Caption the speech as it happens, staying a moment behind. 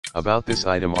About this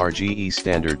item, RGE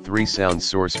standard 3 sound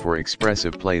source for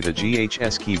expressive play. The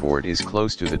GHS keyboard is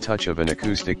close to the touch of an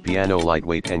acoustic piano,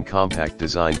 lightweight and compact,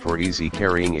 designed for easy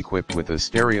carrying, equipped with a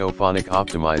stereophonic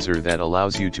optimizer that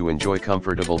allows you to enjoy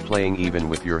comfortable playing even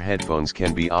with your headphones.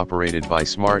 Can be operated by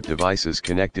smart devices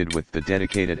connected with the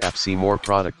dedicated app. See more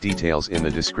product details in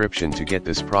the description to get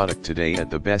this product today at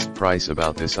the best price.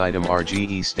 About this item,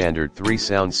 RGE standard 3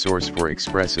 sound source for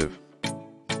expressive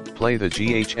play. The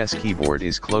GHS keyboard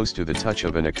is close to the touch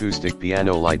of an acoustic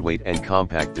piano, lightweight and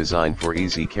compact, designed for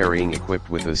easy carrying, equipped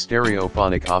with a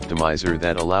stereophonic optimizer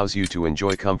that allows you to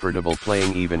enjoy comfortable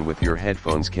playing even with your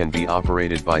headphones. Can be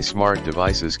operated by smart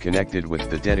devices connected with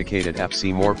the dedicated app.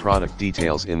 See more product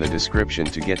details in the description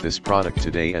to get this product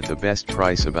today at the best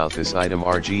price. About this item,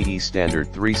 RGE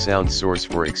standard 3 sound source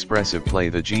for expressive play.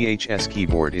 The GHS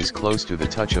keyboard is close to the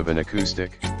touch of an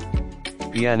acoustic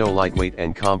piano, lightweight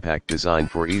and compact,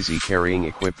 designed for easy carrying,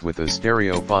 equipped with a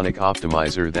stereophonic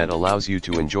optimizer that allows you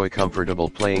to enjoy comfortable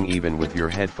playing even with your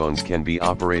headphones. Can be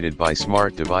operated by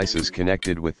smart devices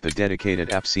connected with the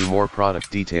dedicated app. See more product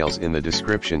details in the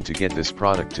description to get this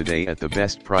product today at the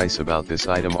best price. About this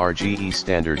item, RGE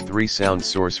standard 3 sound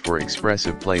source for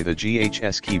expressive play. The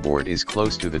GHS keyboard is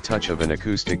close to the touch of an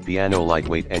acoustic piano,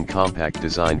 lightweight and compact,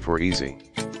 designed for easy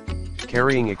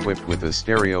carrying, equipped with a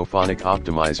stereophonic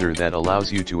optimizer that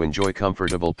allows you to enjoy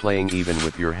comfortable playing even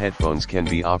with your headphones. Can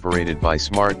be operated by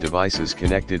smart devices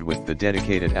connected with the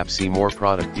dedicated app. See more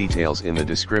product details in the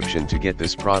description to get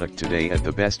this product today at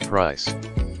the best price.